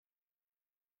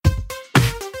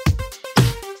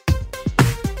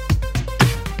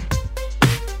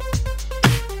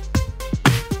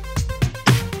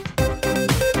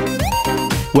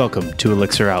Welcome to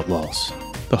Elixir Outlaws,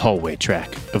 the hallway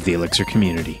track of the Elixir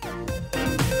community.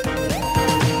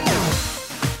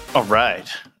 All right.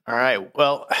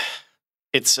 Well,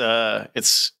 it's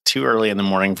too early in the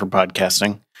morning for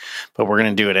podcasting, but we're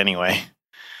going to do it anyway.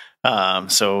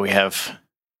 So we have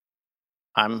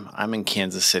I'm in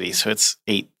Kansas City, so it's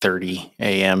 8:30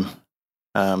 a.m.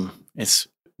 It's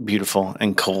beautiful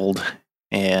and cold,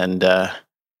 and I'm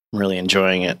really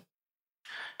enjoying it.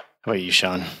 How about you,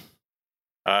 Sean?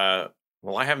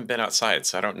 Well, I haven't been outside,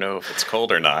 so I don't know if it's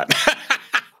cold or not,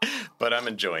 but I'm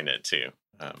enjoying it too.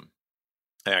 I'm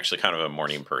actually kind of a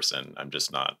morning person. I'm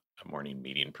just not a morning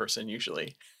meeting person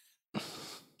usually.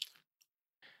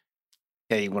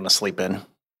 Yeah, you want to sleep in.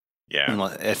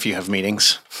 Yeah. If you have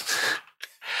meetings.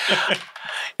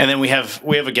 And then we have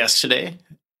a guest today.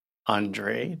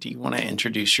 Andre, do you want to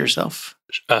introduce yourself?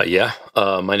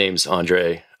 My name's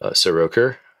Andre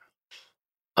Soroker.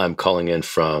 I'm calling in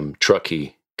from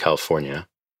Truckee, California.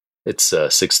 It's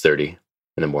 6:30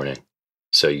 in the morning.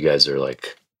 So you guys are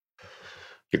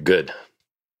you're good.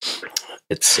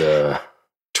 It's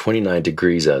 29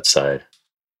 degrees outside.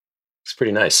 It's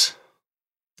pretty nice.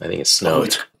 I think it's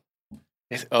snowing.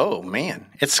 Oh man,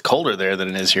 it's colder there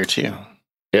than it is here too.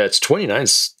 Yeah, it's 29.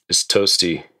 It's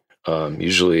toasty.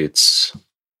 Usually it's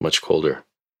much colder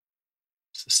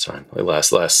this time. Like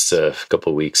last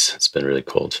couple of weeks, it's been really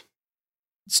cold.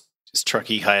 Is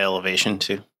Truckee high elevation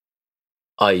too?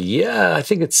 Yeah, I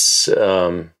think it's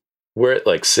we're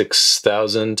at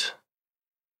 6,000,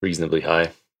 reasonably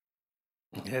high.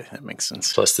 Yeah, that makes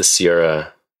sense. Plus the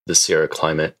Sierra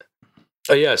climate.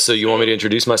 Oh yeah, so you want me to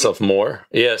introduce myself more?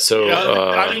 Yeah, so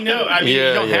you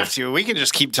don't have to. We can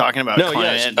just keep talking about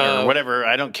climate or whatever.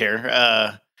 I don't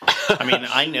care.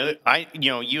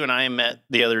 You and I met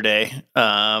the other day,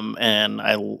 and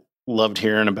I loved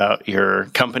hearing about your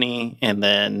company, and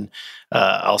then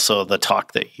also the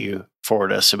talk that you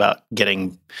forwarded us about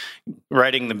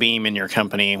riding the beam in your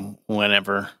company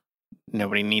whenever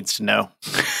nobody needs to know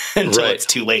until it's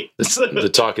too late.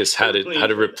 The talk is how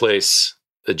to replace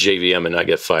a JVM and not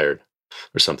get fired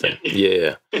or something.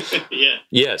 Yeah.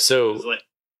 Yeah. So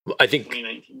I think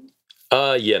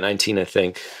 2019. 19. I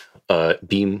think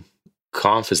Beam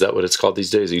Conf, is that what it's called these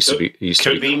days? It used to be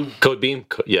Codebeam. Codebeam.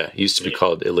 It used to be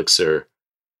called Elixir.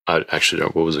 I actually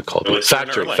don't know, what was it called?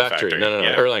 Factory. No,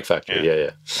 Erlang Factory. Yeah.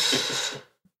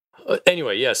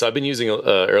 Anyway, yes, I've been using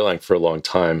Erlang for a long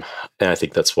time, and I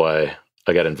think that's why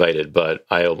I got invited. But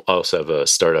I also have a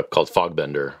startup called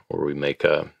Fogbender, where we make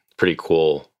a pretty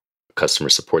cool customer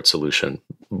support solution.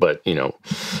 But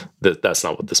that's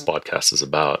not what this podcast is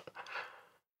about.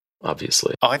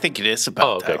 Obviously. Oh, I think it is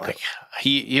about that. Okay.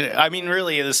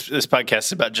 Really, this podcast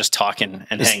is about just talking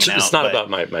and hanging out. It's not about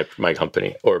my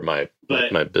company or my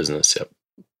business. Yep.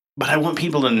 But I want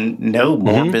people to know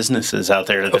more businesses out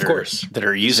there that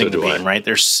are using Beam, right?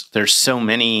 There's so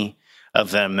many of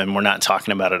them, and we're not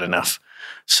talking about it enough.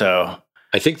 So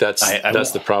I think that's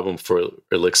the problem for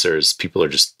Elixir is people are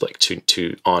just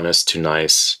too honest, too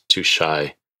nice, too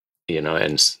shy,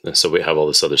 and so we have all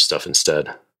this other stuff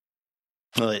instead.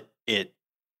 Well, it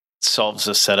solves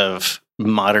a set of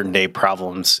modern day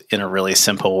problems in a really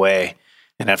simple way.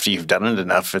 And after you've done it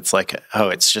enough, it's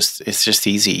it's just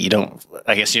easy.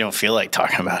 I guess you don't feel like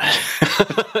talking about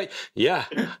it. Yeah.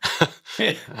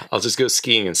 I'll just go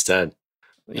skiing instead.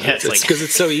 Yeah, it's because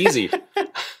it's so easy.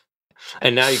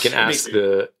 And now you can ask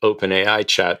the OpenAI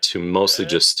chat to mostly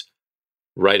just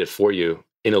write it for you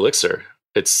in Elixir.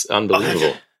 It's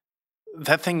unbelievable.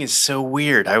 That thing is so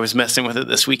weird. I was messing with it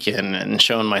this weekend and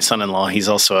showing my son-in-law. He's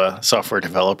also a software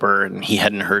developer, and he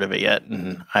hadn't heard of it yet.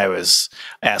 And I was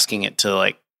asking it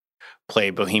to play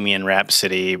Bohemian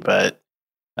Rhapsody, but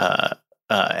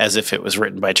as if it was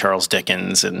written by Charles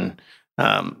Dickens. And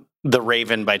The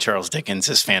Raven by Charles Dickens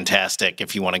is fantastic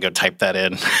if you want to go type that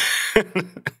in.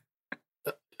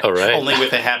 All right. Only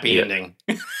with a happy ending.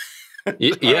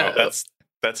 Yeah. Oh,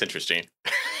 that's interesting.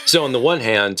 So on the one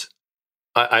hand,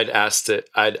 I'd asked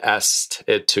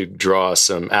it to draw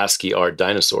some ASCII art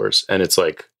dinosaurs, and it's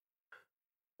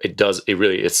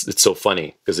it's so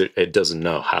funny because it doesn't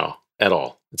know how at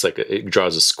all. It's it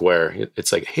draws a square.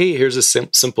 It's hey, here's a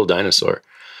simple dinosaur.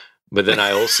 But then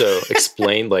I also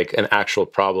explained an actual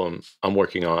problem I'm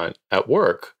working on at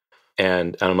work,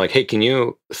 and I'm hey, can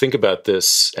you think about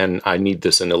this? And I need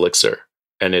this in Elixir,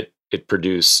 and it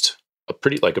produced a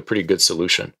pretty good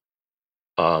solution.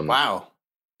 Wow.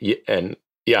 Yeah, and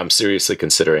I'm seriously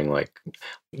considering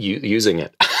using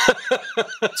it.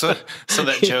 so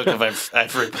that joke of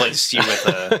I've replaced you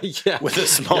with a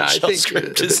small shell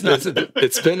script is not.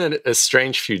 It's been a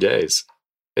strange few days.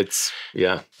 It's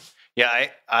Yeah,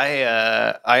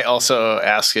 I also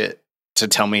ask it to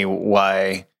tell me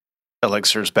why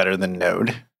Elixir is better than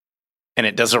Node. And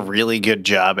it does a really good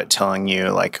job at telling you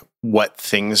like what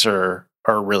things are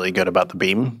really good about the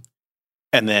Beam.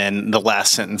 And then the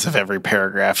last sentence of every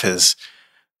paragraph is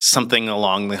something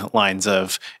along the lines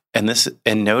of, and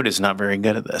Node is not very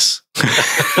good at this.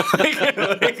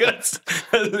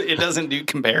 It doesn't do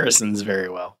comparisons very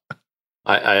well.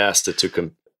 I asked it to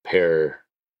compare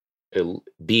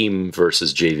Beam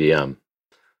versus JVM.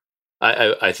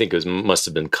 I think it must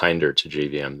have been kinder to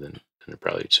JVM than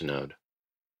probably to Node.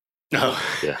 Oh,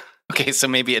 yeah. Okay, so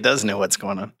maybe it does know what's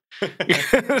going on.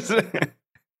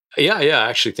 Yeah. I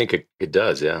actually think it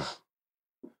does. Yeah,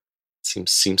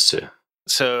 seems to.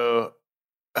 So,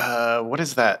 what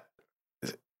is that?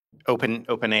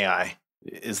 OpenAI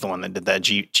is the one that did that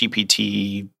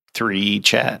GPT-3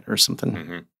 chat or something.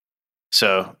 Mm-hmm.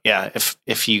 So, yeah,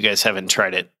 if you guys haven't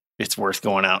tried it, it's worth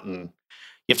going out, and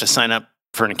you have to sign up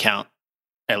for an account,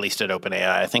 at least at OpenAI.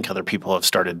 I think other people have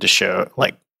started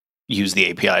to use the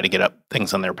API to get up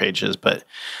things on their pages, but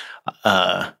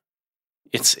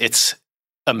it's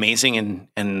amazing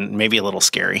and maybe a little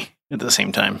scary at the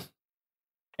same time.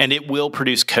 And it will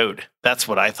produce code. That's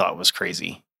what I thought was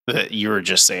crazy that you were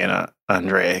just saying,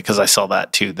 Andre, because I saw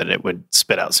that too, that it would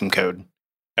spit out some code.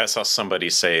 I saw somebody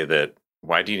say that,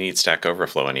 why do you need Stack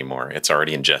Overflow anymore? It's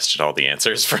already ingested all the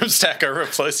answers from Stack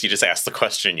Overflow, so you just ask the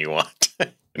question you want,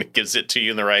 and it gives it to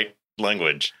you in the right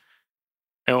language.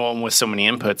 And with so many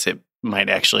inputs, it might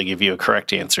actually give you a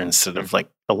correct answer instead of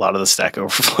like a lot of the Stack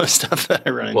Overflow stuff that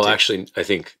I run into. Well, actually, I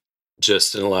think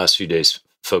just in the last few days,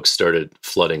 folks started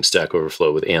flooding Stack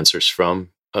Overflow with answers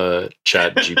from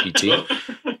Chat GPT.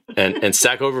 and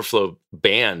Stack Overflow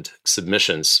banned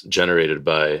submissions generated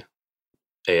by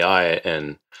AI,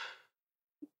 and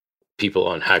people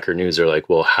on Hacker News are like,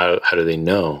 well, how do they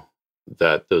know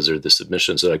that those are the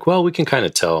submissions? They're like, well, we can kind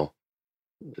of tell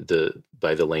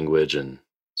by the language, and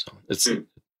so it's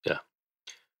yeah.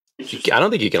 I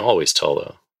don't think you can always tell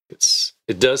though.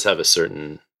 It does have a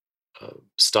certain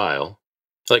style.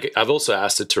 Like I've also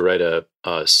asked it to write a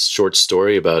short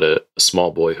story about a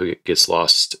small boy who gets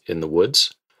lost in the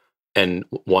woods and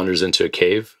wanders into a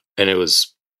cave, and it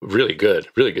was really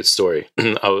good story.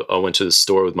 I went to the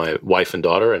store with my wife and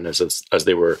daughter, and as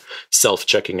they were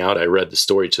self-checking out, I read the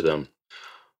story to them.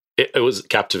 It was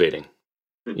captivating.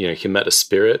 You know, he met a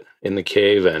spirit in the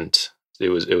cave, and it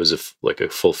was a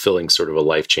fulfilling sort of a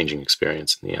life-changing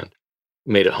experience in the end.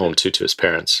 Made it home to his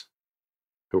parents,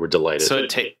 who were delighted. So it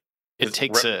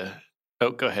takes a.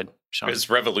 Oh, go ahead, Sean. It's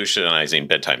revolutionizing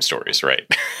bedtime stories, right?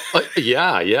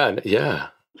 Yeah.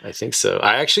 I think so.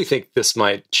 I actually think this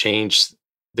might change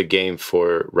the game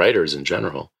for writers in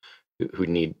general who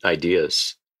need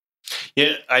ideas.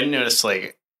 Yeah, I noticed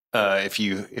if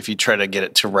you try to get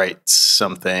it to write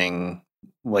something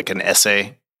like an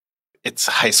essay, it's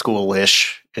high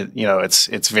school-ish.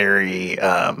 It's very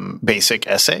basic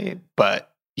essay, but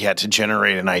to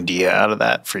generate an idea out of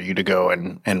that for you to go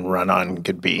and run on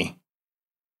could be,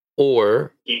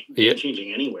 or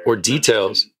changing anywhere, or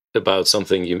details about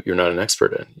something you're not an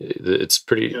expert in. It's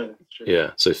pretty,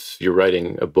 yeah. So if you're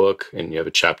writing a book and you have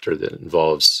a chapter that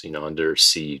involves,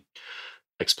 undersea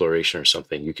exploration or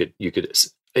something, you could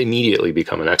immediately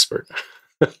become an expert.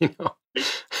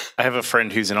 I have a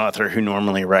friend who's an author who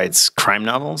normally writes crime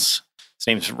novels. His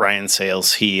name's Ryan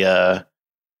Sales. He's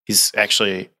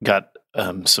actually got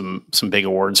some big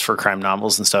awards for crime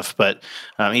novels and stuff. But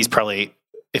he's probably,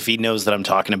 if he knows that I'm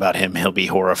talking about him, he'll be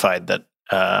horrified that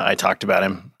I talked about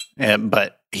him.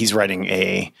 But he's writing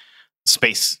a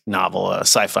space novel, a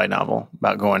sci-fi novel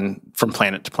about going from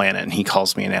planet to planet. And he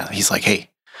calls me and he's like, "Hey,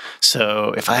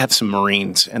 so if I have some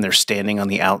Marines and they're standing on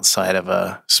the outside of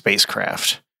a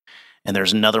spacecraft and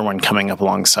there's another one coming up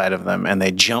alongside of them and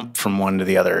they jump from one to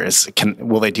the other,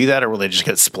 will they do that or will they just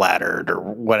get splattered or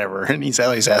whatever?" And he's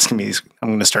always asking me I'm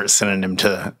going to start sending him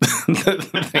to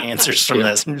the answers from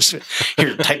this. And just,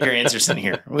 here, type your answers in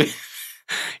here.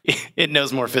 It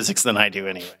knows more physics than I do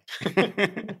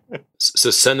anyway.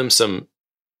 So send him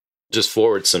just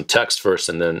forward some text first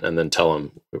and then tell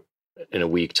him in a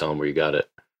week, tell him where you got it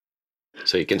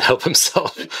so he can help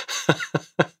himself.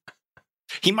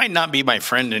 He might not be my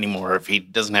friend anymore if he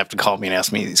doesn't have to call me and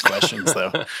ask me these questions,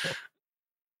 though.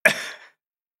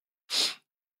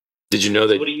 Did you know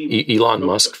that Elon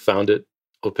Musk founded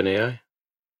OpenAI?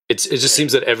 It just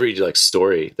seems that every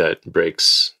story that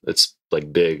breaks that's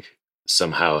big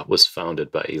somehow was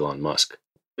founded by Elon Musk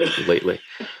lately.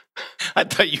 I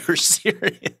thought you were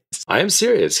serious. I am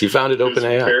serious. He founded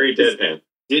OpenAI. Very deadpan.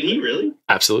 Did he really?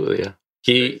 Absolutely, yeah.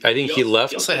 I think he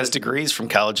left. He also has degrees from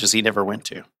colleges he never went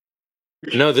to.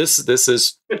 No, this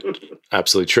is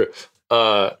absolutely true.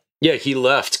 Yeah, he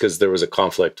left because there was a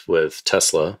conflict with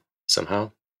Tesla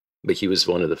somehow, but he was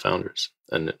one of the founders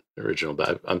and original.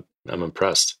 But I'm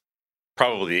impressed.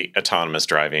 Probably autonomous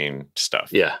driving stuff.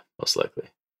 Yeah, most likely.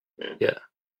 Yeah.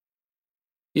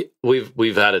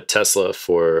 We've had a Tesla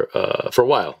for a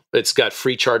while. It's got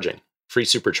free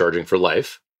supercharging for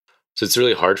life. So it's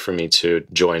really hard for me to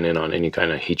join in on any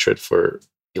kind of hatred for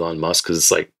Elon Musk because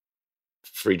it's like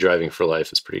free driving for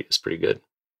life is pretty good.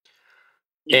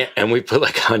 Yeah. And we put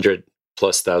like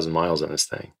 100,000+ miles on this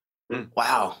thing.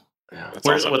 Wow. Yeah.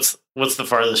 Awesome. What's the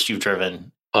farthest you've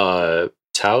driven?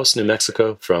 Taos, New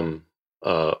Mexico from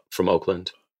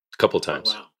Oakland a couple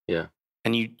times. Wow. Yeah.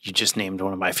 And you just named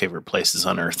one of my favorite places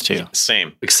on earth too.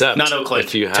 Same. Except not Oakland.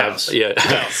 If you have Taos.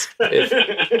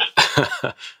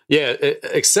 Yeah.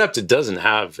 Except it doesn't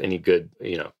have any good,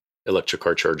 electric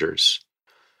car chargers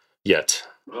yet.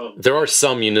 Oh. There are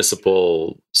some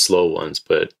municipal slow ones,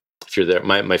 but if you're there,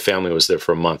 my family was there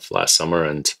for a month last summer,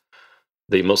 and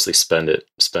they mostly spent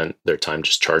their time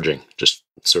just charging, just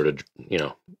sort of,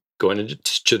 going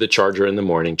to the charger in the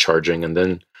morning, charging, and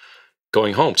then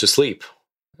going home to sleep,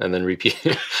 and then repeat.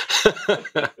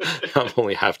 I'm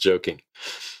only half joking.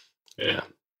 Yeah.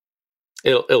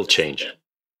 It'll change.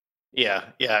 Yeah.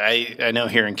 I know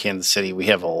here in Kansas City we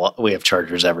have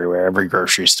chargers everywhere, every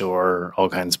grocery store, all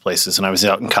kinds of places. And I was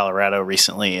out in Colorado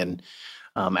recently, and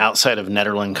outside of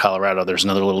Nederland, Colorado, there's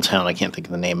another little town. I can't think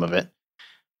of the name of it,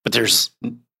 but there's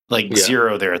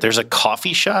zero there. There's a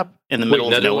coffee shop in the middle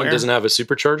of Nederland nowhere. Doesn't have a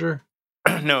supercharger?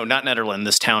 No, not Nederland.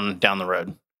 This town down the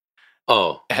road.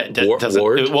 Oh,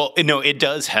 Ward? Well, no, it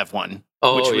does have one,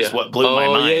 which was what blew my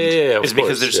mind. Yeah, is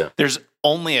because there's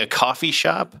only a coffee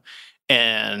shop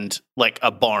and like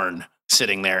a barn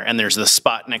sitting there, and there's the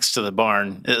spot next to the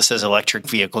barn that says electric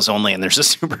vehicles only, and there's a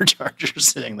supercharger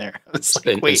sitting there. It's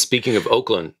like, and speaking of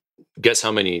Oakland, guess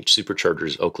how many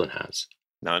superchargers Oakland has?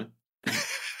 None.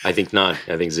 I think none.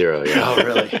 I think zero. Yeah. Oh,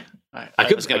 really?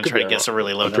 I was going to try to guess a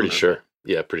really low number. Pretty sure.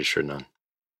 Yeah, pretty sure none.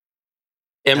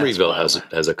 Emeryville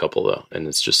has a couple though, and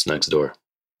it's just next door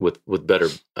with better,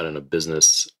 I don't know,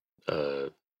 business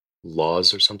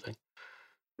laws or something.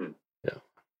 Yeah.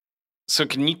 So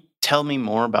can you tell me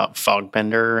more about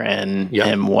Fogbender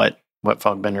and what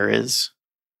Fogbender is?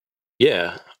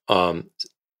 Yeah.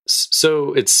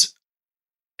 So it's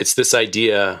this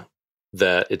idea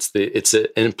that it's an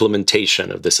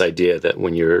implementation of this idea that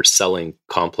when you're selling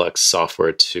complex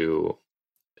software to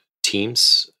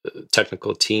teams,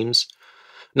 technical teams,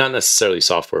 not necessarily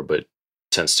software, but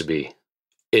tends to be,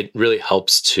 it really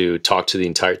helps to talk to the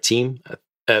entire team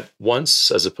at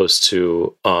once, as opposed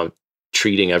to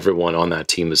treating everyone on that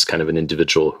team as kind of an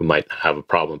individual who might have a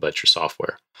problem about your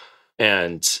software.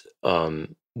 And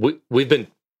we've been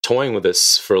toying with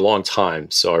this for a long time.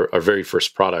 So our very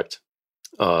first product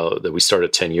that we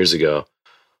started 10 years ago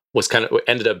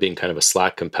ended up being kind of a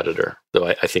Slack competitor, though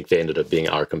I think they ended up being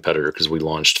our competitor because we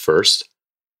launched first.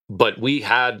 But we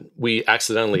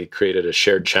accidentally created a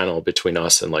shared channel between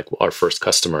us and like our first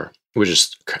customer. We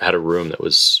just had a room that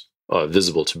was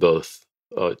visible to both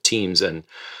teams, and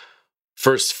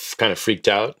first kind of freaked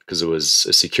out because it was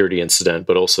a security incident,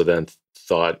 but also then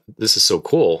thought, this is so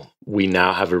cool. We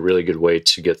now have a really good way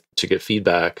to get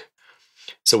feedback.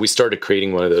 So we started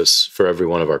creating one of those for every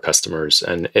one of our customers,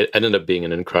 and it ended up being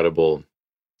an incredible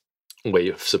way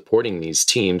of supporting these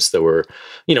teams that were,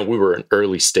 we were an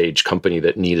early stage company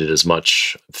that needed as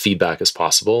much feedback as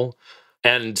possible.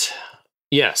 And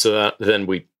yeah, so then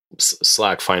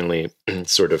Slack finally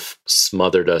sort of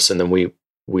smothered us. And then we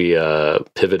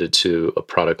pivoted to a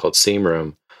product called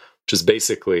Sameroom, which is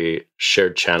basically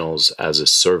shared channels as a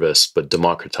service, but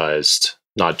democratized,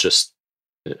 not just,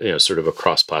 sort of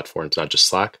across platforms, not just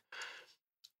Slack.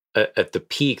 At the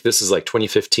peak, this is like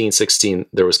 2015, 16,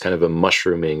 there was kind of a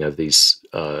mushrooming of these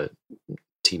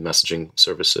team messaging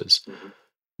services.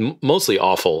 Mostly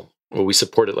awful. Well, we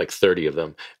supported like 30 of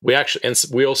them. We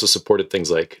also supported things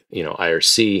like,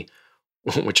 IRC,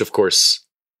 which of course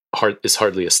is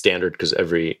hardly a standard because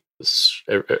every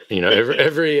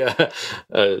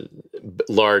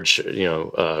large,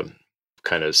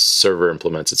 kind of server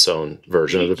implements its own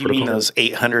version of the protocol. You mean those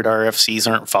 800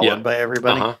 RFCs aren't followed by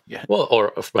everybody? Uh-huh. Yeah. Well,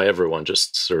 or by everyone,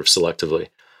 just sort of selectively.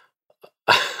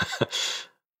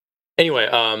 Anyway,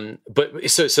 but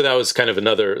so that was kind of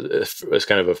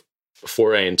a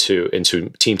foray into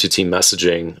team-to-team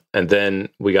messaging, and then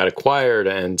we got acquired,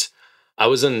 and I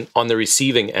was on the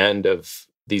receiving end of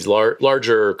these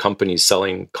larger companies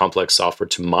selling complex software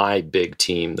to my big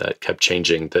team that kept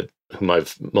changing, whom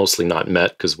I've mostly not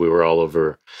met because we were all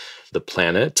over the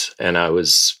planet. And it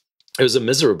was a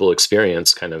miserable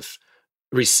experience kind of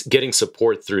getting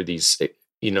support through these,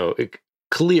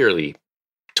 clearly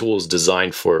tools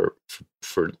designed for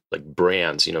like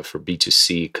brands, for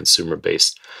B2C consumer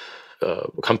based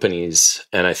companies.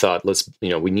 And I thought,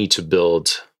 we need to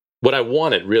build. What I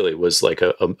wanted really was like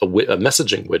a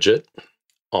messaging widget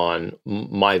on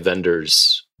my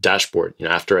vendor's dashboard.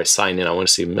 After I sign in, I want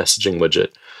to see a messaging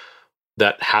widget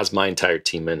that has my entire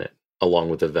team in it, along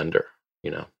with the vendor.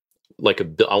 I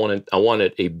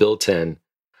wanted a built-in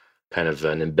kind of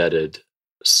an embedded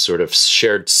sort of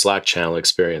shared Slack channel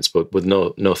experience, but with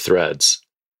no threads,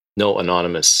 no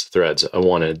anonymous threads. I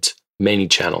wanted many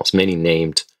channels, many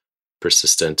named,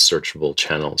 persistent, searchable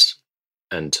channels.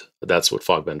 And that's what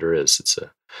Fogbender is.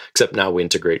 Except now we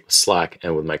integrate with Slack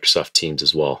and with Microsoft Teams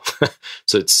as well.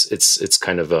 So it's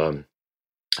kind of a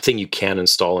thing you can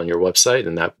install on your website,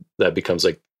 and that becomes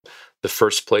like the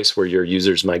first place where your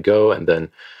users might go. And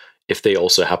then if they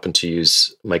also happen to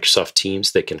use Microsoft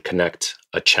Teams, they can connect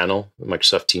a channel, a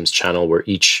Microsoft Teams channel, where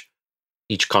each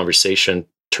conversation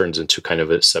turns into kind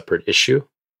of a separate issue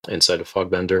inside of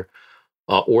Fogbender,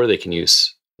 or they can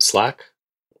use Slack,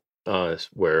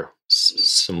 where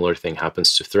similar thing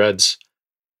happens to threads.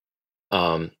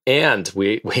 And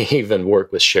we even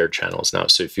work with shared channels now.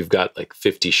 So if you've got like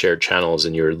 50 shared channels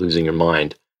and you're losing your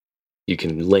mind, you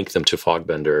can link them to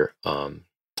Fogbender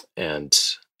and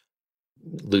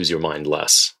lose your mind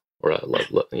less, or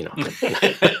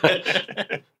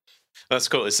That's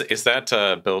cool. Is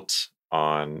that built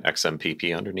on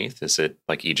XMPP underneath? Is it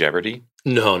like eJeopardy?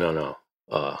 No.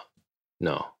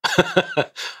 No.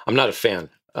 I'm not a fan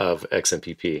of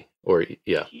XMPP. Or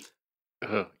yeah.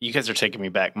 You guys are taking me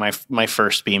back. My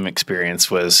first Beam experience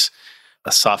was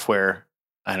a software.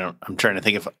 I'm trying to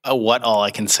think of what all I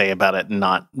can say about it and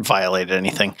not violate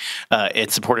anything.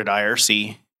 It supported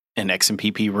IRC and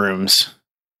XMPP rooms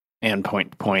and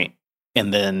point-to-point,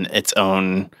 and then its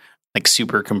own like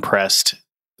super compressed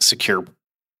secure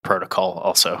protocol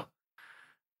also.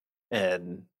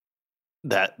 And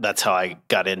that's how I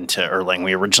got into Erlang.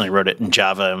 We originally wrote it in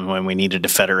Java, and when we needed to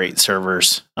federate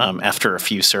servers, after a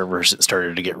few servers, it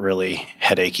started to get really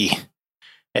headachy.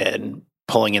 And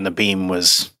pulling in the Beam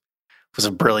was a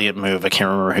brilliant move. I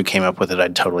can't remember who came up with it.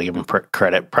 I'd totally give him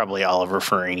credit. Probably Oliver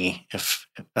Farini. If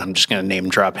I'm just going to name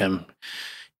drop him,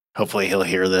 hopefully he'll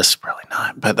hear this. Probably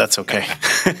not, but that's okay.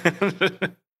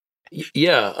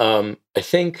 Yeah, I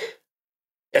think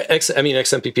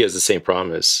XMPP has the same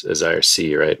problem as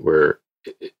IRC, right? Where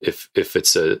if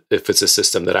it's a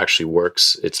system that actually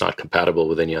works, it's not compatible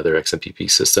with any other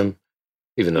XMPP system,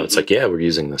 even though it's like, yeah, we're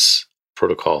using this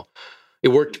protocol. It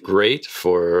worked great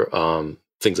for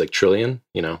things like Trillion,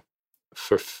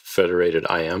 for federated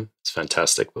IM. It's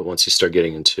fantastic. But once you start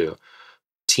getting into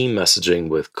team messaging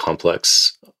with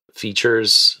complex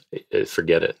features,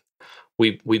 forget it.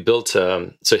 We built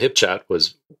so HipChat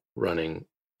was running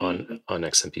on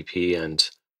XMPP, and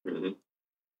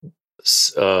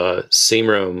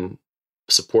Sameroom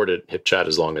supported HipChat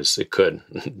as long as it could.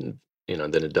 Then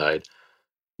it died.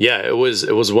 Yeah, it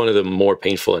was one of the more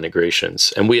painful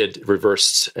integrations, and we had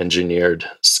reversed engineered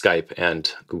Skype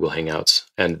and Google Hangouts,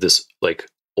 and this like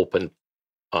open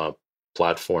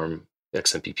platform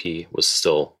XMPP was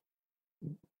still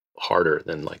harder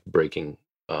than like breaking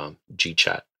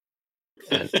GChat.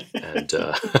 And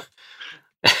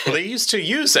well, they used to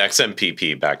use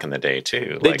XMPP back in the day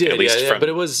too. They did, but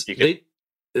it was they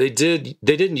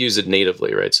didn't use it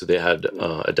natively, right? So they had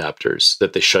adapters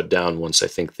that they shut down once I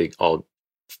think they all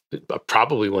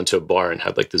probably went to a bar and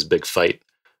had like this big fight.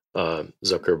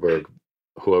 Zuckerberg,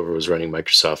 whoever was running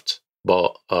Microsoft,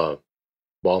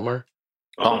 Ballmer.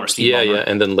 Steve yeah, Ballmer. Yeah,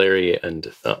 and then Larry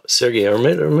and Sergey.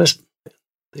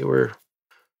 They were.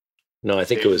 No, I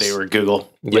think it was. They were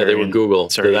Google. Yeah, they were Google.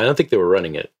 I don't think they were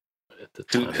running it at the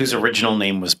time. Whose original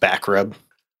name was Backrub.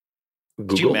 Google?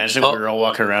 Could you imagine if we were all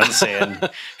walking around saying,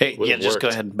 "Hey, yeah, just go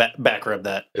ahead and backrub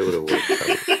that." It would have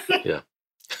worked. Yeah.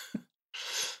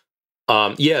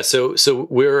 Yeah. So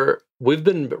we've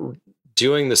been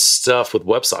doing this stuff with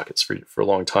WebSockets for a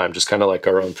long time, just kind of like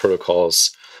our own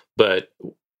protocols, but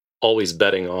always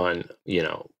betting on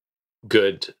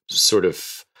good sort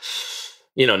of.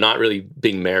 Not really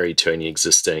being married to any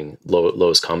existing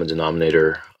lowest common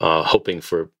denominator, hoping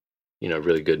for,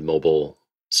 really good mobile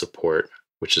support,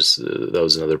 which is, that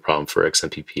was another problem for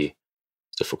XMPP.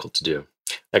 It's difficult to do.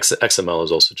 XML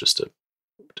is also just a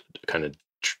kind of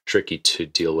tricky to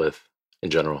deal with in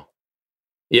general.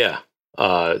 Yeah.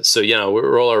 So,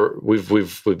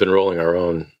 we've been rolling our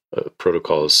own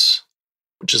protocols,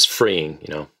 which is freeing,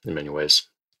 in many ways.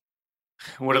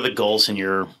 What are the goals in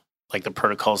your like the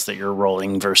protocols that you're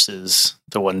rolling versus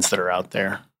the ones that are out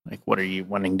there? Like, what are you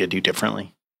wanting to do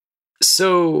differently?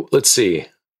 So let's see.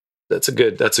 That's a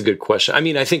good question. I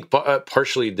mean, I think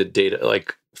partially the data,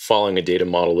 like following a data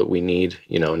model that we need,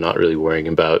 not really worrying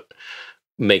about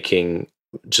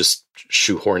just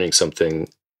shoehorning something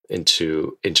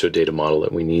into a data model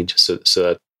that we need.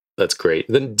 So that's great.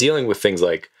 Then dealing with things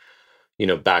like,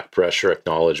 back pressure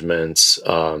acknowledgements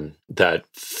that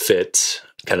fit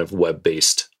kind of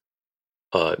web-based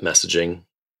messaging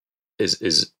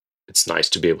it's nice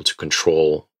to be able to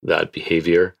control that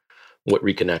behavior, what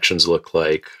reconnections look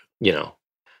like,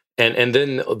 and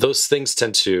then those things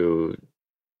tend to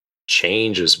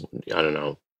change as, I don't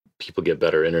know, people get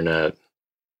better internet.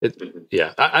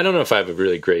 I don't know if I have a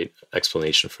really great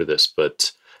explanation for this,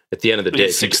 but at the end of the day,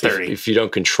 if you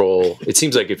don't control, it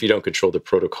seems like if you don't control the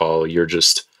protocol, you're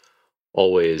just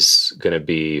always going to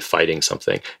be fighting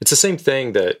something. It's the same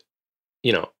thing that,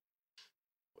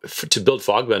 to build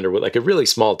Fogbender with like a really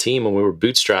small team, when we were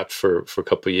bootstrapped for a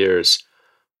couple of years,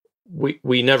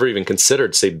 we never even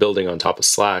considered, say, building on top of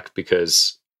Slack,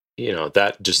 because,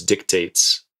 that just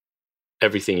dictates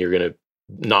everything you're going to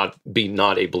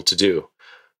not able to do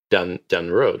down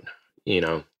the road,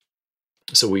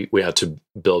 So we had to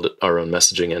build our own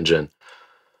messaging engine,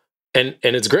 and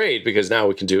it's great because now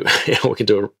we can do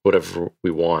whatever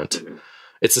we want.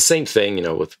 It's the same thing,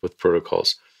 with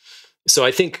protocols. So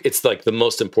I think it's like the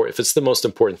most important. If it's the most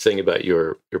important thing about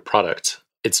your product,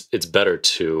 it's better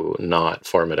to not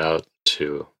farm it out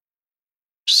to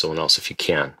someone else if you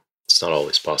can. It's not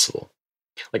always possible.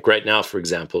 Like right now, for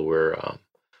example,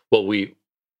 we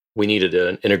needed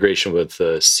an integration with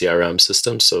the CRM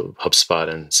system, so HubSpot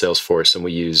and Salesforce, and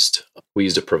we used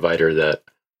a provider that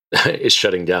is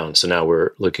shutting down. So now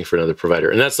we're looking for another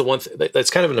provider, and that's the one thing that's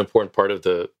kind of an important part of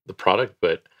the product.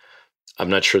 But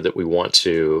I'm not sure that we want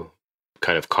to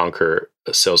kind of conquer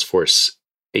Salesforce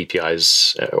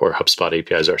APIs or HubSpot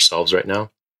APIs ourselves right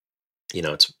now.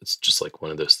 It's just like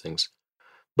one of those things.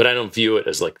 But I don't view it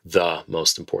as like the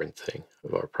most important thing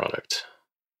of our product.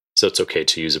 So it's okay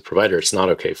to use a provider. It's not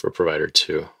okay for a provider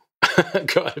to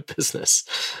go out of business.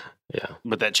 Yeah.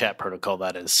 But that chat protocol,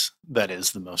 that is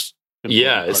the most important.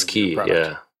 Yeah, it's key.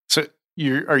 Yeah. So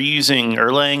are you using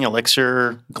Erlang,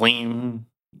 Elixir, Gleam?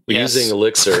 We're using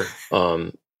Elixir.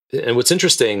 And what's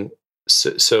interesting,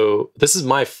 so this is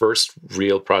my first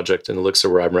real project in Elixir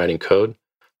where I'm writing code.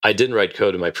 I didn't write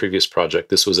code in my previous project.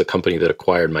 This was a company that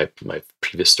acquired my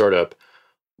previous startup,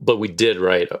 but we did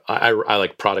write. I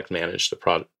like product managed the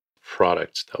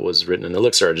product that was written in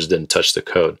Elixir. I just didn't touch the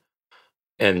code.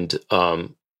 And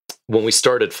when we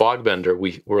started Fogbender,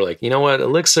 we were like, you know what,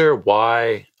 Elixir,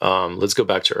 why? Let's go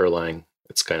back to Erlang.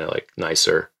 It's kind of like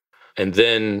nicer. And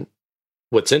then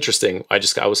what's interesting,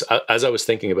 as I was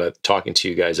thinking about talking to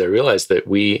you guys, I realized that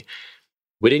we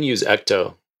didn't use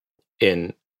Ecto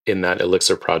in that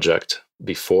Elixir project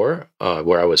before,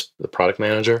 where I was the product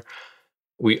manager.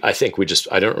 I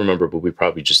don't remember, but we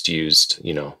probably just used,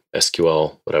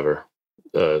 SQL, whatever,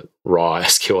 raw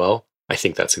SQL. I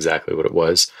think that's exactly what it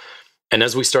was. And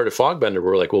as we started Fogbender, we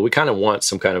were like, well, we kind of want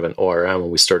some kind of an ORM.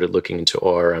 And we started looking into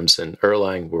ORMs in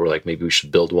Erlang. We were like, maybe we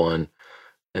should build one.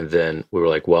 And then we were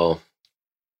like, well,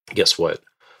 guess what?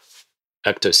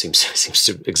 Ecto seems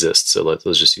to exist. So let's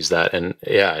just use that. And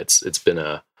yeah, it's been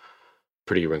a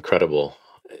pretty incredible.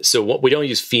 So we don't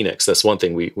use Phoenix. That's one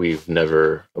thing we've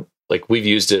never, we've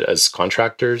used it as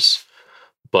contractors,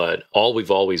 but all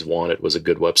we've always wanted was a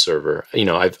good web server.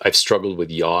 I've struggled with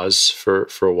Yaws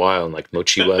for a while, and like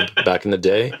Mochi Web back in the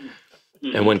day.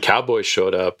 And when Cowboy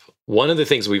showed up, one of the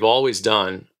things we've always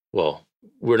done, well,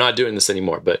 we're not doing this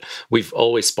anymore, but we've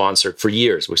always sponsored, for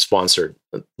years, we've sponsored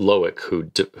Loic,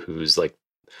 who's like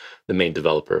the main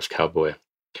developer of Cowboy.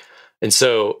 And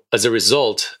so as a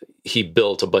result, he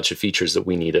built a bunch of features that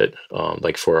we needed,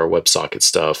 like for our WebSocket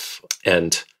stuff.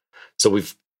 And so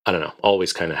we've,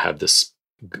 always kind of had this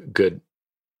good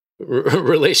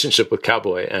relationship with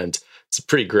Cowboy, and it's a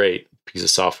pretty great piece of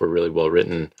software, really well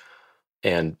written.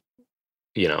 And,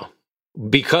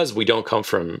 because we don't come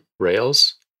from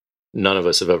Rails, none of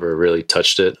us have ever really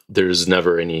touched it. There's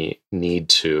never any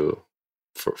need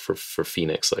for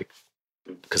Phoenix, like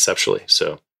conceptually.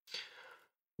 So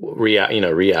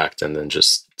React, and then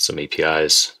just some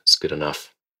APIs is good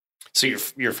enough. So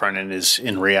your front end is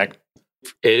in React?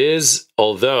 It is,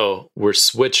 although we're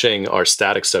switching our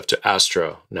static stuff to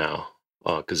Astro now,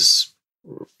 because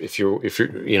if you're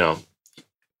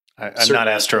I'm not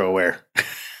Astro aware.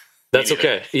 That's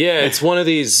okay. Yeah, it's one of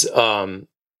these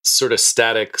sort of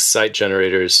static site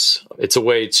generators. It's a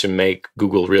way to make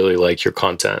Google really like your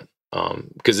content,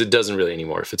 because it doesn't really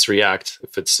anymore. If it's React,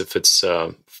 if it's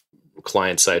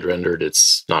client side rendered,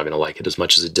 it's not going to like it as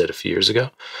much as it did a few years ago.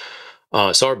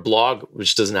 So our blog,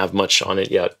 which doesn't have much on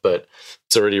it yet, but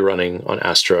it's already running on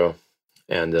Astro,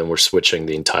 and then we're switching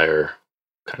the entire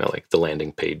kind of like the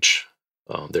landing page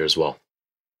there as well.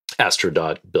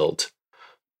 Astro.build.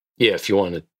 Yeah, if you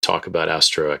want to talk about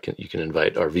Astro, you can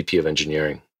invite our VP of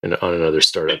engineering on another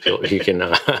startup. He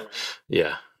can,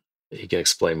 he can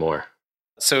explain more.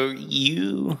 So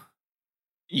you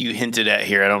hinted at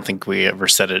here, I don't think we ever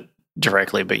said it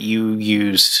directly, but you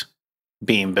used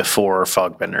Beam before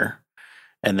Fogbender.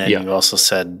 And then you also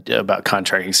said about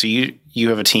contracting. So you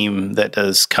have a team that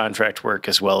does contract work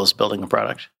as well as building a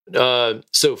product?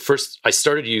 So first, I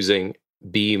started using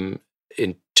Beam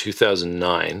in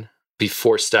 2009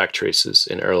 before stack traces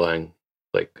in Erlang,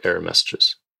 like error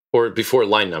messages, or before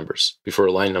line numbers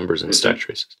and stack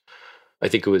traces. I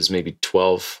think it was maybe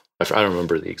 12. I don't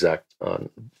remember the exact,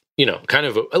 kind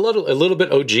of a little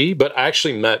bit OG, but I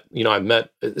actually met,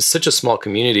 it's such a small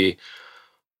community.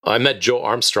 I met Joe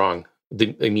Armstrong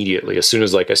immediately. As soon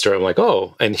as I started, I'm like,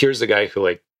 oh, and here's the guy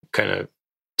who kind of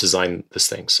designed this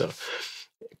thing. So,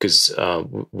 because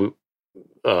the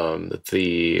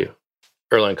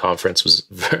Erlang conference was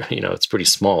very, it's pretty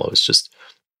small. It was just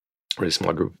a really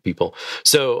small group of people.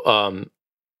 So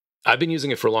I've been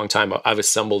using it for a long time. I've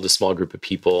assembled a small group of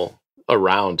people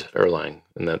around Erlang,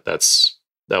 and that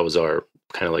was our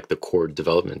kind of like the core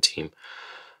development team.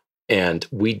 And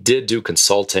we did do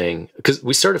consulting because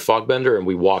we started Fogbender and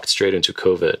we walked straight into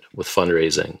COVID with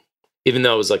fundraising, even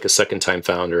though I was like a second-time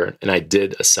founder. And I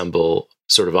did assemble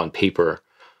sort of on paper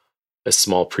a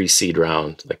small pre-seed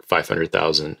round, like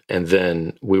 500,000. And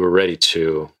then we were ready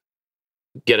to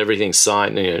get everything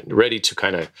signed, ready to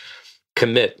kind of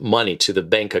commit money to the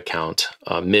bank account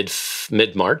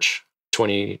mid-March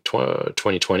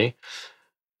 2020.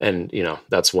 And,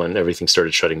 that's when everything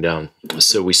started shutting down.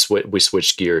 So we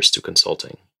switched gears to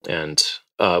consulting, and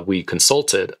we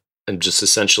consulted and just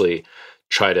essentially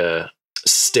try to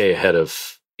stay ahead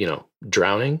of,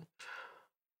 drowning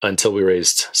until we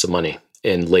raised some money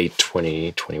in late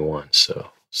 2021.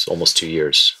 So it's almost 2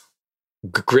 years.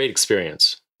 Great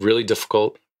experience, really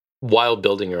difficult while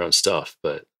building your own stuff.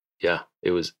 But yeah, it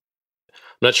was, I'm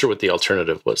not sure what the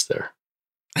alternative was there.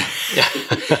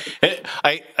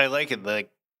 I like it. Like,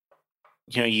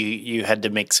 you had to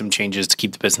make some changes to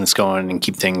keep the business going and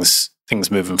keep things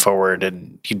moving forward,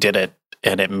 and you did it.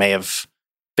 And it may have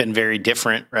been very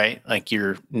different, right? Like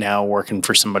you're now working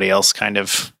for somebody else, kind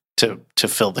of to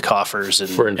fill the coffers, and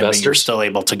for investors, and you're still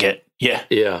able to get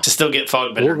to still get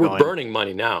Fogbender. We're burning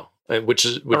money now, which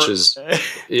is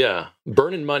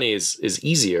burning money is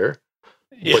easier,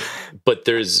 but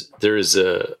there is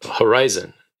a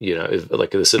horizon,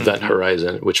 like this event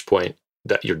horizon, at which point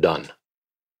that you're done.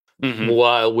 Mm-hmm.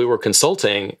 While we were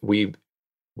consulting, we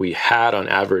had on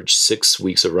average 6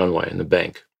 weeks of runway in the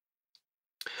bank,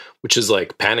 which is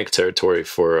like panic territory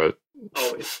for a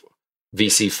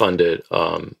VC funded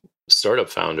startup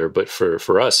founder. But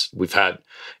for us, we've had,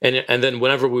 and then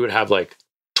whenever we would have like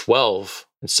 12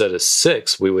 instead of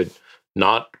 6, we would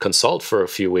not consult for a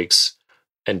few weeks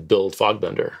and build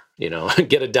Fogbender,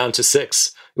 get it down to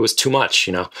 6. It was too much,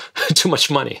 too much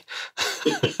money.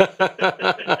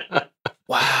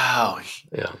 Wow.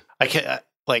 Yeah. I can't,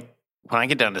 when I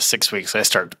get down to 6 weeks, I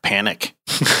start to panic.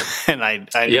 And I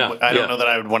don't know that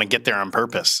I would want to get there on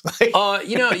purpose.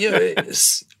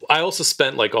 I also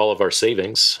spent like all of our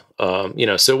savings, so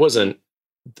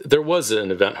there was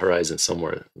an event horizon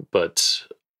somewhere, but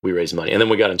we raised money. And then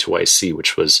we got into YC,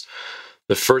 which was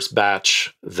the first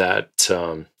batch that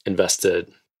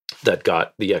invested, that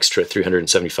got the extra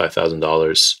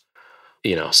 $375,000,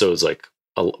 so it was like,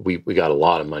 we got a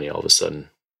lot of money all of a sudden.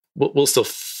 We'll still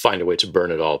find a way to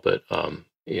burn it all, but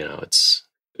it's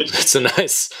a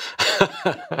nice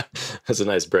it's a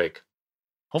nice break.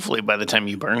 Hopefully, by the time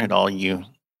you burn it all, you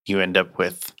end up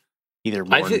with either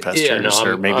more investors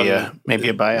or maybe a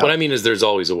buyout. What I mean is, there's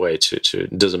always a way to.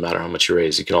 It doesn't matter how much you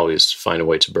raise; you can always find a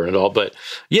way to burn it all. But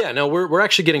yeah, no, we're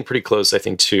actually getting pretty close, I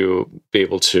think, to be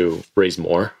able to raise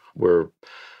more. We're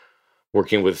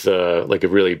working with like a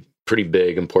really pretty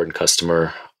big, important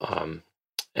customer,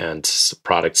 and the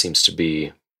product seems to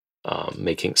be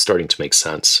starting to make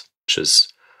sense, which is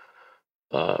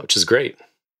great.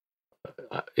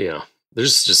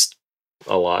 There's just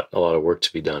a lot of work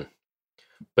to be done,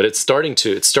 but it's starting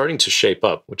to shape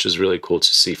up, which is really cool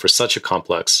to see for such a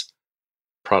complex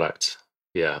product.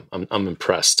 Yeah, I'm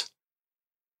impressed.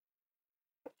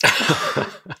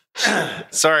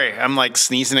 Sorry, I'm like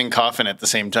sneezing and coughing at the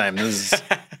same time. This is.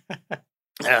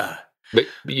 But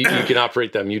you can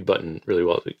operate that mute button really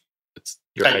well.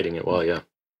 You're hiding it well, yeah.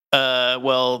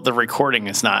 Well, the recording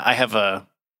is not. I have a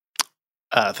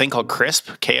thing called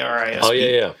Krisp, KRISP. Oh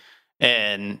yeah.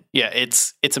 And yeah,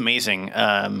 it's amazing.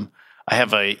 I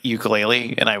have a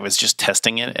ukulele, and I was just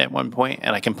testing it at one point,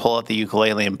 and I can pull out the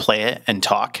ukulele and play it and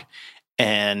talk.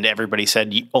 And everybody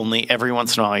said only every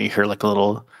once in a while you hear like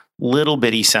a little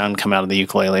bitty sound come out of the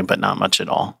ukulele, but not much at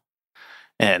all.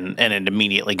 And it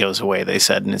immediately goes away, they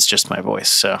said, and it's just my voice.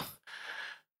 So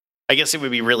I guess it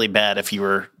would be really bad if you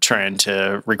were trying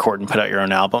to record and put out your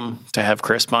own album to have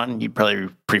Crisp on. You'd probably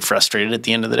be pretty frustrated at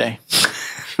the end of the day.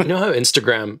 You know how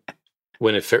Instagram,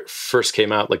 when it first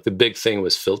came out, like the big thing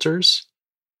was filters?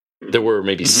 There were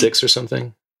maybe 6 or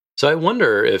something. So I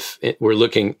wonder if we're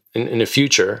looking in the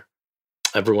future,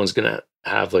 everyone's going to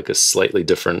have like a slightly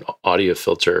different audio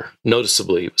filter,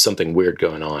 noticeably something weird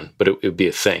going on, but it would be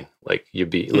a thing. Like you'd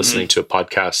be listening to a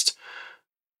podcast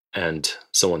and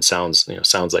someone sounds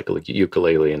like a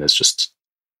ukulele, and it's just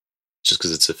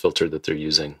because it's a filter that they're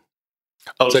using.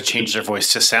 Oh, to change their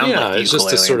voice to sound like the ukulele. It's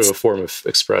just a sort of a form of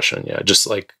expression. Yeah, just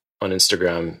like on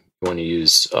Instagram, you want to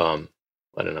use, I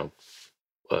don't know,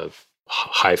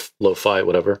 high, lo-fi,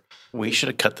 whatever. We should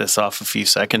have cut this off a few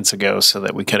seconds ago so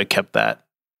that we could have kept that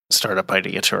startup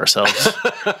idea to ourselves.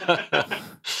 I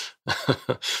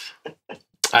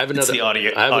have another.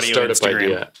 I have a startup Instagram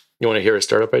idea. You want to hear a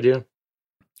startup idea?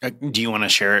 Do you want to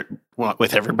share it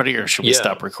with everybody, or should we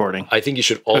stop recording? I think you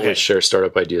should always share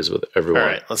startup ideas with everyone. All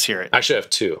right, let's hear it. Actually, I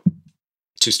have two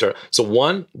start. So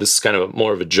one, this is kind of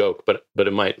more of a joke, but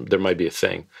there might be a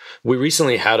thing. We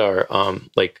recently had our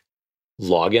like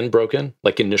login broken,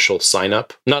 like initial sign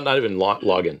up. Not even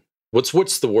login.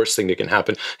 What's the worst thing that can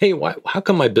happen? Hey, how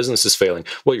come my business is failing?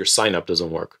 Well, your sign up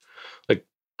doesn't work. Like,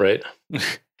 right?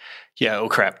 Yeah. Oh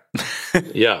crap.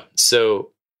 Yeah. So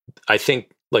I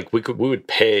think like we would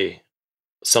pay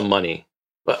some money,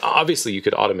 but obviously you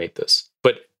could automate this,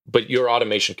 but your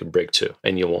automation can break too,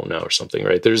 and you won't know or something,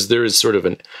 right? There is sort of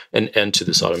an end to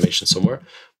this automation somewhere.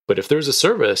 But if there's a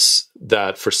service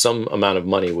that for some amount of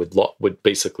money would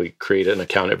basically create an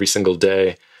account every single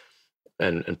day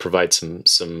and provide some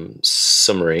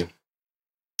summary,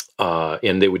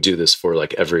 and they would do this for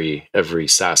like every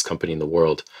SaaS company in the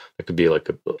world, it could be like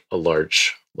a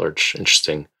large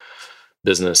interesting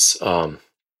business.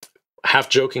 Half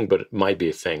joking, but it might be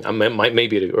a thing.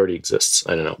 Maybe it already exists.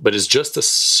 I don't know. But it's just a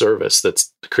service that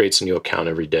creates a new account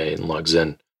every day and logs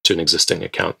in to an existing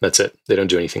account. That's it. They don't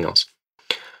do anything else.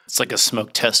 It's like a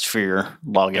smoke test for your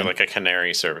login. Yeah, like a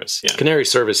canary service. Yeah. Canary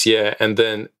service, yeah. And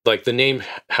then like the name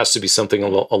has to be something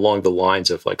along the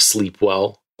lines of like sleep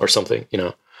well or something,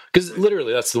 because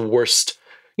literally that's the worst.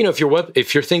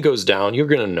 If your thing goes down, you're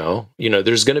going to know,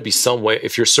 there's going to be some way.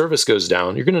 If your service goes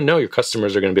down, you're going to know your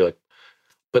customers are going to be like,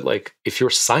 but like if your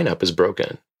sign up is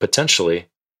broken, potentially,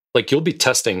 like you'll be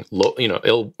testing,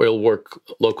 it'll work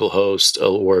local host,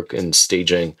 it'll work in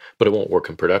staging, but it won't work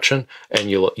in production, and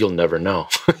you'll never know.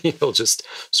 You'll just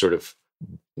sort of,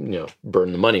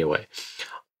 burn the money away.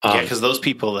 Yeah, because those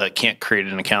people that can't create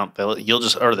an account, they'll be like, yeah,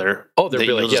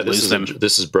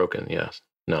 this is broken. Yeah,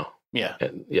 no, yeah,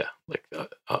 and yeah, like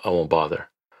I won't bother.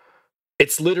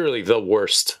 It's literally the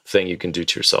worst thing you can do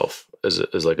to yourself as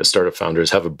like a startup founder is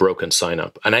have a broken sign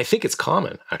up. And I think it's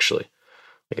common actually.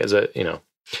 Like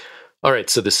all right.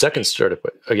 So the second startup,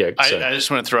 I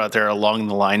just want to throw out there along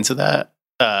the lines of that.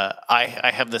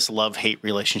 I have this love-hate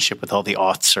relationship with all the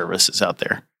auth services out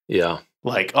there. Yeah.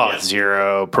 Like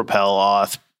Auth0, Propel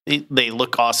Auth. They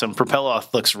look awesome. Propel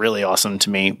Auth looks really awesome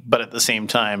to me. But at the same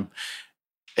time,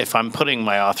 if I'm putting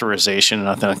my authorization and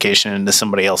authentication into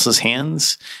somebody else's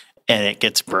hands and it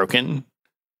gets broken,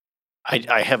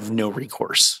 I have no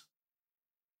recourse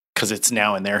because it's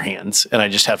now in their hands, and I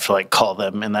just have to like call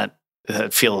them, and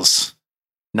that feels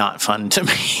not fun to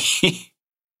me.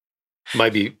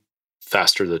 Might be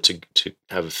faster though to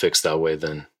have it fixed that way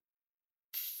than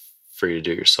for you to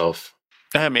do it yourself.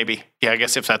 Maybe. Yeah, I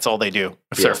guess if that's all they do,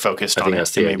 if they're focused on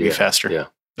it, it may be faster. Yeah.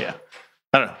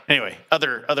 I don't know. Anyway,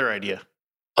 other idea.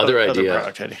 Other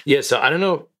product idea. Yeah. So I don't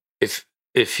know if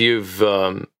you've.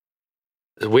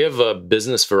 We have a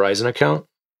business Verizon account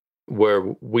where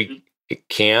we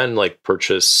can like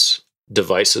purchase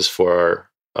devices for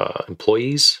our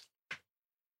employees,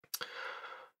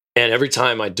 and every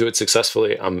time I do it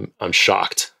successfully, I'm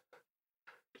shocked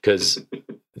because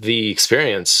the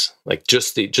experience, like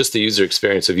just the user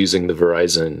experience of using the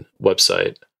Verizon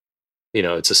website,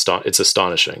 it's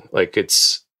astonishing. Like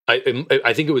I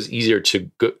think it was easier to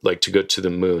go to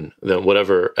the moon than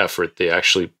whatever effort they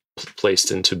actually placed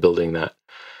into building that.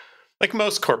 Like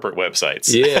most corporate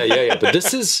websites. Yeah. But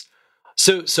this is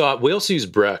so. We also use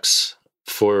Brex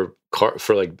for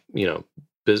like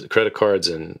credit cards,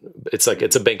 and it's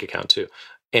a bank account too.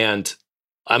 And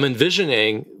I'm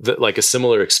envisioning that like a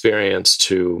similar experience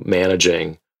to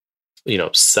managing,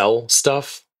 sell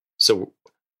stuff. So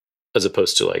as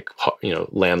opposed to like,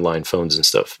 landline phones and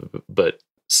stuff, but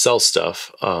sell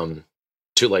stuff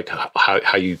to like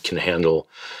how you can handle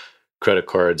credit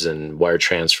cards and wire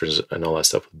transfers and all that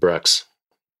stuff with Brex.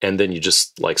 And then you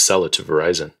just like sell it to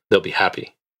Verizon. They'll be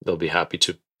happy. They'll be happy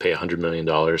to pay $100 million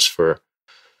for,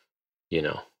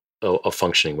 a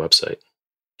functioning website.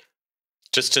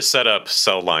 Just to set up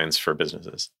cell lines for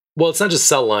businesses. Well, it's not just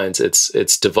cell lines.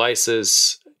 It's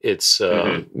devices. It's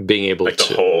being able like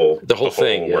to the whole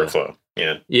thing workflow.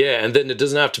 Yeah, and then it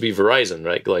doesn't have to be Verizon,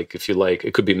 right? Like if you like,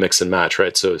 it could be mix and match,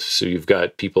 right? So you've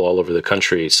got people all over the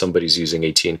country. Somebody's using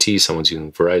AT&T, someone's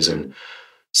using Verizon,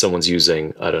 someone's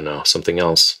using, I don't know, something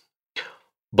else.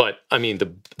 But I mean,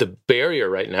 the barrier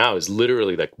right now is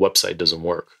literally like website doesn't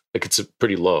work. Like it's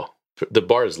pretty low. The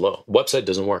bar is low. Website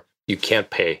doesn't work. You can't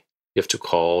pay. You have to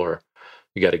call, or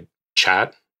you got to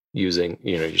chat using,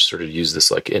 you sort of use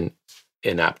this like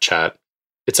in-app chat.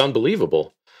 It's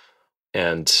unbelievable.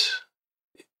 And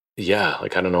yeah,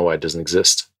 like, I don't know why it doesn't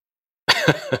exist.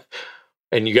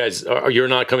 And you guys, you're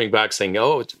not coming back saying,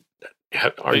 "Oh,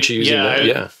 aren't you using that?"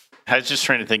 Yeah. I was just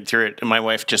trying to think through it. My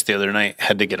wife just the other night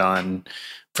had to get on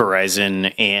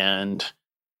Verizon and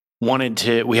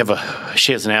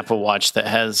she has an Apple Watch that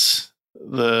has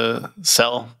the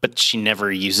cell, but she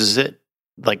never uses it,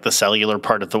 like the cellular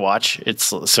part of the watch.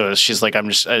 So she's like, I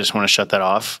just want to shut that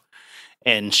off.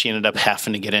 And she ended up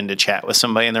having to get into chat with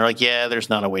somebody, and they're like, "Yeah, there's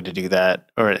not a way to do that."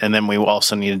 And then we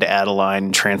also needed to add a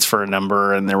line, transfer a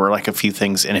number, and there were like a few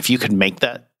things. And if you could make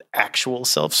that actual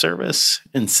self-service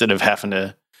instead of having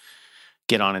to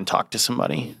get on and talk to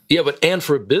somebody. Yeah, and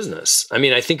for a business, I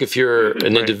mean, I think if you're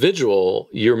an individual,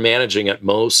 you're managing at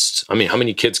most. I mean, how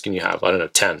many kids can you have? I don't know,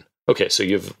 10. Okay, so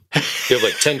you have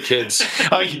like 10 kids.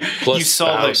 Plus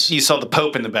you saw the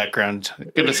Pope in the background.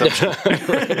 Good assumption.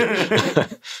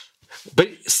 But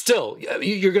still,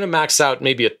 you're going to max out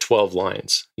maybe at 12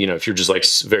 lines, if you're just like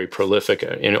very prolific,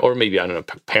 or maybe, I don't know,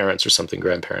 parents or something,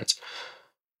 grandparents.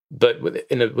 But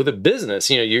with a business,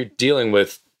 you're dealing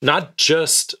with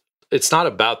it's not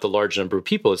about the large number of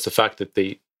people. It's the fact that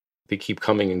they keep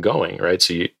coming and going, right?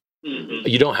 So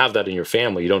you don't have that in your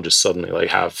family. You don't just suddenly like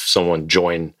have someone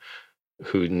join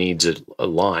who needs a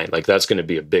line. Like that's going to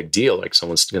be a big deal. Like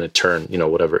someone's going to turn,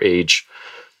 whatever age.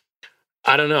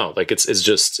 I don't know. Like it's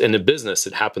just in the business,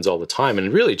 it happens all the time.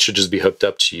 And really it should just be hooked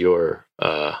up to your,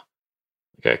 I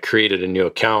created a new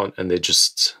account, and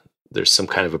there's some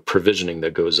kind of a provisioning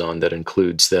that goes on that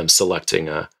includes them selecting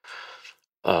a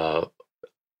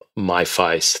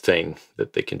MiFi thing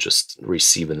that they can just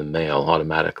receive in the mail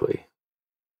automatically.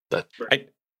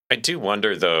 I do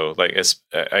wonder though, like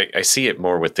I see it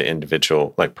more with the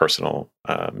individual, like personal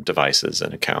devices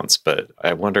and accounts, but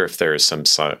I wonder if there is some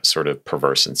sort of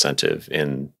perverse incentive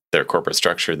in their corporate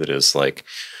structure that is like,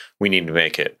 we need to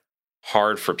make it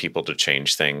hard for people to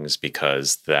change things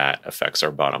because that affects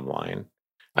our bottom line.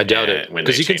 I doubt it,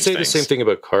 because you can say the same thing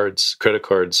about cards, credit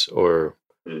cards, or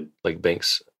like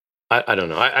banks. I don't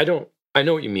know. I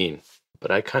know what you mean,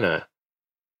 but I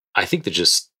think they're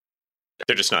just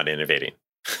not innovating.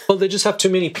 Well, they just have too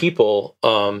many people.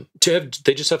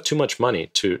 They just have too much money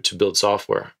to build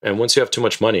software, and once you have too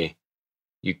much money,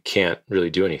 you can't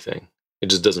really do anything. It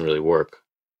just doesn't really work.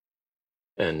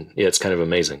 And yeah, it's kind of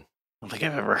amazing. I don't think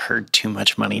I've ever heard too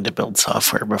much money to build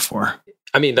software before.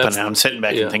 I mean, but now I'm sitting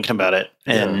back and thinking about it,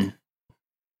 and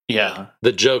yeah.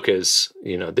 The joke is,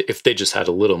 if they just had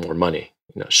a little more money,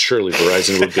 surely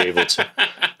Verizon would be able to.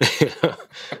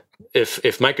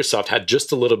 If Microsoft had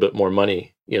just a little bit more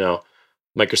money,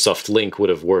 Microsoft Link would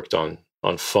have worked on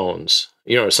phones,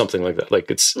 or something like that.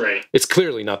 Like it's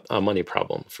clearly not a money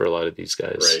problem for a lot of these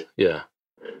guys. Right. Yeah.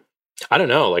 I don't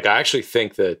know. Like I actually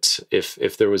think that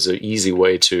if there was an easy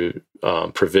way to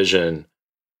provision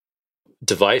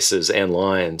devices and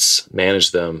lines, manage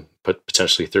them, but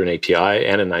potentially through an API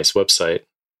and a nice website,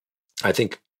 I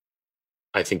think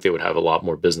they would have a lot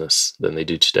more business than they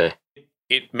do today.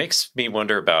 It makes me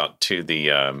wonder about too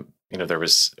the there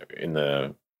was in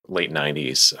the late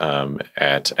 90s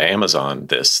at Amazon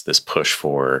this push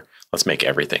for let's make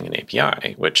everything an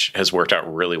API, which has worked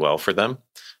out really well for them.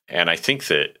 And I think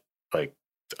that like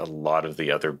a lot of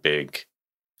the other big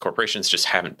corporations just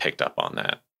haven't picked up on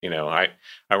that.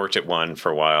 I worked at one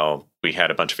for a while. We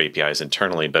had a bunch of APIs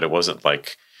internally, but it wasn't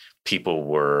like people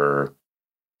were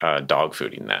dog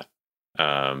fooding that.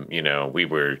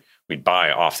 We'd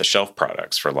buy off the shelf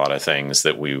products for a lot of things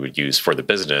that we would use for the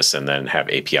business and then have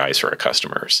APIs for our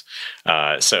customers.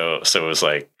 So it was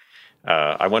like,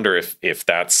 I wonder if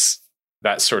that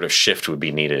sort of shift would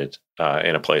be needed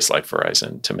in a place like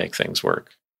Verizon to make things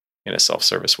work in a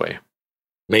self-service way.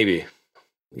 Maybe.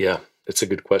 Yeah. It's a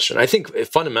good question. I think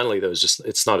fundamentally, though,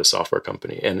 it's not a software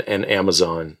company, and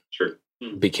Amazon Sure.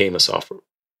 became a software,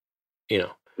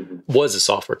 was a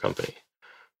software company.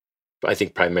 I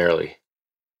think primarily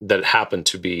that happened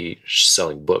to be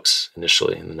selling books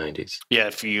initially in the 90s. Yeah,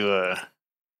 if you, I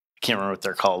can't remember what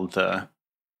they're called.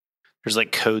 There's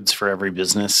like codes for every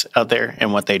business out there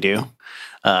and what they do.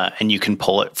 And you can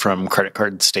pull it from credit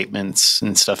card statements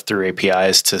and stuff through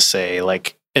APIs to say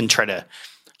like, and try to,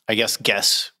 I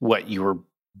guess what you were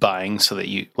buying so that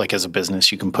you, like as a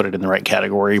business, you can put it in the right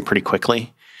category pretty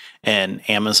quickly. And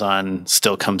Amazon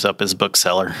still comes up as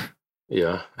bookseller.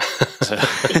 Yeah. So,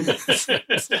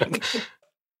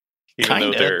 Even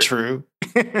though they're true.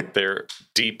 they're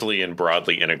deeply and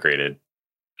broadly integrated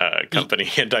company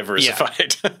and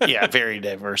diversified. Yeah, very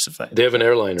diversified. They have an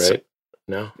airline, right?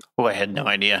 No? Oh, I had no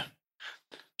idea.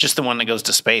 Just the one that goes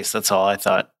to space. That's all I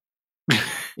thought.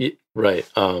 Right.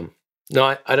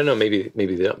 No, I don't know. Maybe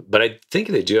they don't. But I think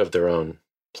they do have their own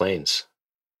planes.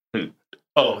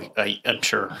 Oh, I'm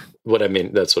sure.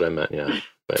 That's what I meant, yeah.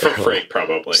 But, For freight,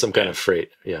 probably. Some kind of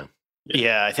freight, yeah.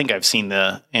 Yeah, I think I've seen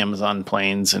the Amazon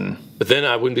planes. But then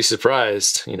I wouldn't be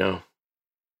surprised,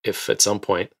 if at some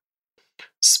point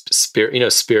Spirit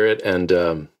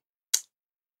and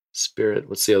Spirit,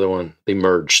 what's the other one? They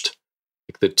merged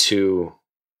like the two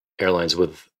airlines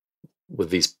with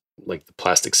these like the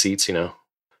plastic seats,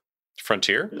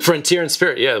 Frontier and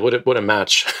Spirit, yeah. What a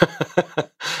match.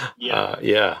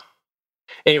 Yeah.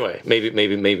 Anyway,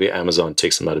 maybe Amazon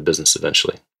takes them out of business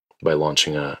eventually by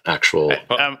launching an actual.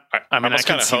 I almost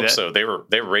kind of hope so. They were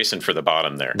racing for the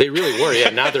bottom there. They really were. Yeah.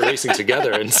 Now they're racing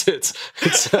together, and it's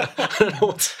I don't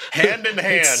know, hand in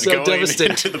hand so going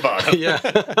devastating into the bottom. Yeah.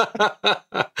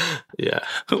 Yeah.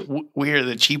 We are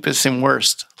the cheapest and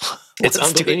worst. It's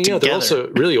unbelievable. They're also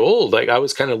really old. Like I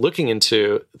was kind of looking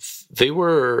into. They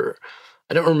were.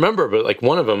 I don't remember, but like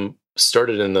one of them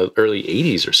started in the early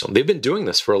 80s or something. They've been doing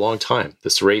this for a long time.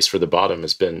 This race for the bottom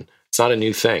it's not a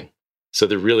new thing. So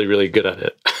they're really, really good at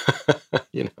it.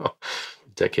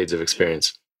 Decades of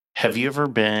experience. Have you ever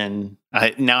been,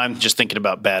 now I'm just thinking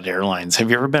about bad airlines.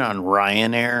 Have you ever been on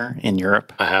Ryanair in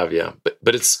Europe? I have, yeah.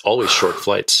 But it's always short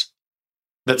flights.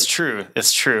 That's true.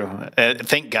 It's true.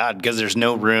 Thank God, because there's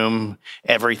no room.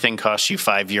 Everything costs you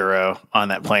 €5 on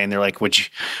that plane. They're like, would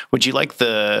you like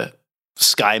the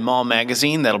Sky Mall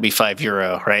magazine? That'll be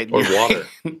 €5, right? Or water.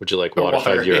 Would you like water?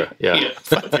 €5. Yeah.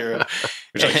 €5.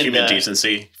 Which like human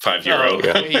decency,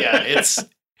 €5. Yeah, it's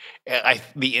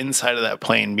the inside of that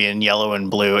plane being yellow and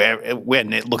blue.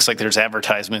 When it looks like there's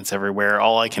advertisements everywhere,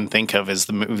 all I can think of is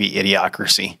the movie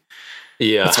Idiocracy.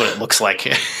 Yeah, that's what it looks like.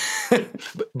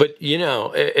 but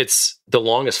it's the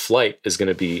longest flight is going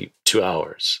to be 2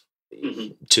 hours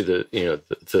to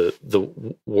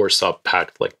the Warsaw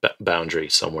Pact like boundary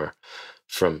somewhere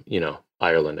from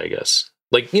Ireland, I guess.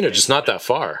 Like just not that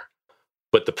far.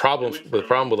 But the problem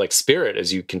with like Spirit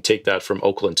is you can take that from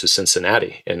Oakland to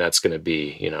Cincinnati, and that's going to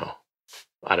be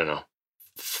I don't know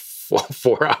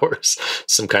 4 hours.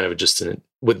 Some kind of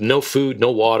with no food,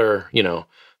 no water. You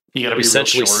got to be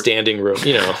essentially standing room.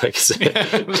 Like.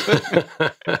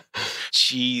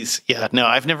 Jeez, yeah. No,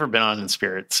 I've never been on in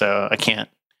Spirit, so I can't.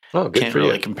 Oh, good can't for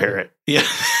really you. compare it. Yeah.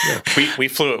 We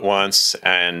flew it once,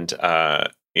 and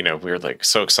we were like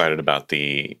so excited about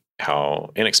how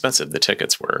inexpensive the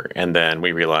tickets were. And then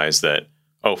we realized that,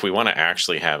 if we want to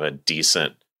actually have a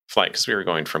decent flight, because we were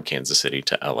going from Kansas City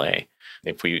to LA,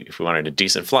 if we wanted a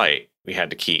decent flight, we had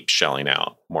to keep shelling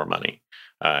out more money.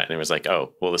 And it was like,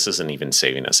 this isn't even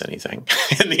saving us anything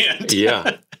in the end.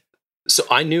 Yeah. So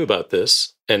I knew about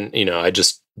this, and, I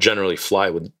just generally fly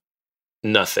with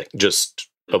nothing, just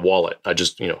a wallet. I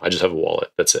just have a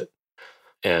wallet. That's it.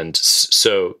 And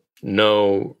so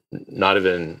no, not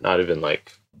even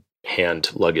like hand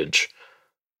luggage,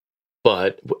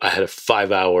 but I had a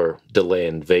 5-hour delay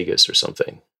in Vegas or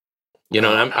something, and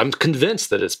I'm convinced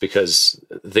that it's because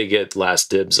they get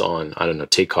last dibs on, I don't know,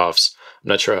 takeoffs. I'm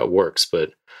not sure how it works,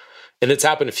 and it's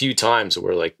happened a few times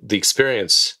where like the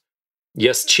experience,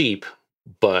 yes, cheap,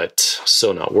 but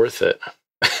so not worth it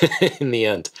in the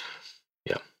end.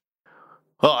 Yeah.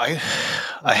 Well,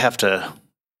 I have to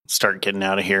start getting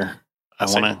out of here. I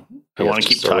want to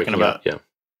keep talking about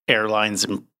airlines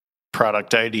and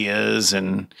product ideas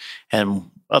and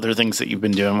other things that you've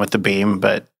been doing with the Beam,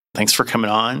 but thanks for coming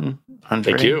on,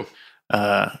 Andre. Thank you.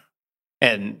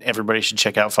 And everybody should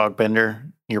check out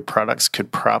Fogbender. Your products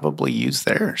could probably use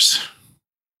theirs.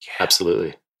 Yeah.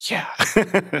 Absolutely. Yeah.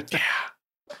 Yeah.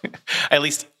 At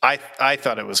least I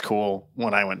thought it was cool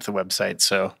when I went to the website.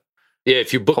 So yeah,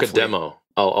 if you book a demo,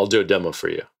 I'll do a demo for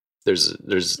you. There's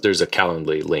a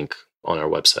Calendly link on our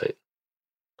website.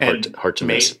 Hard to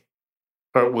miss.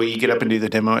 Or will you get up and do the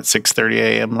demo at 6:30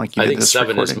 a.m. like you I did think this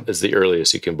 7 is the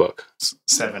earliest you can book.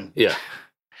 7. Yeah.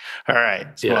 All right.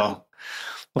 Yeah. Well,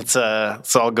 let's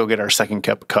all go get our second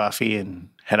cup of coffee and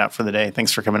head out for the day.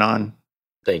 Thanks for coming on.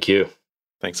 Thank you.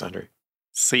 Thanks, Andre.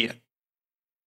 See ya.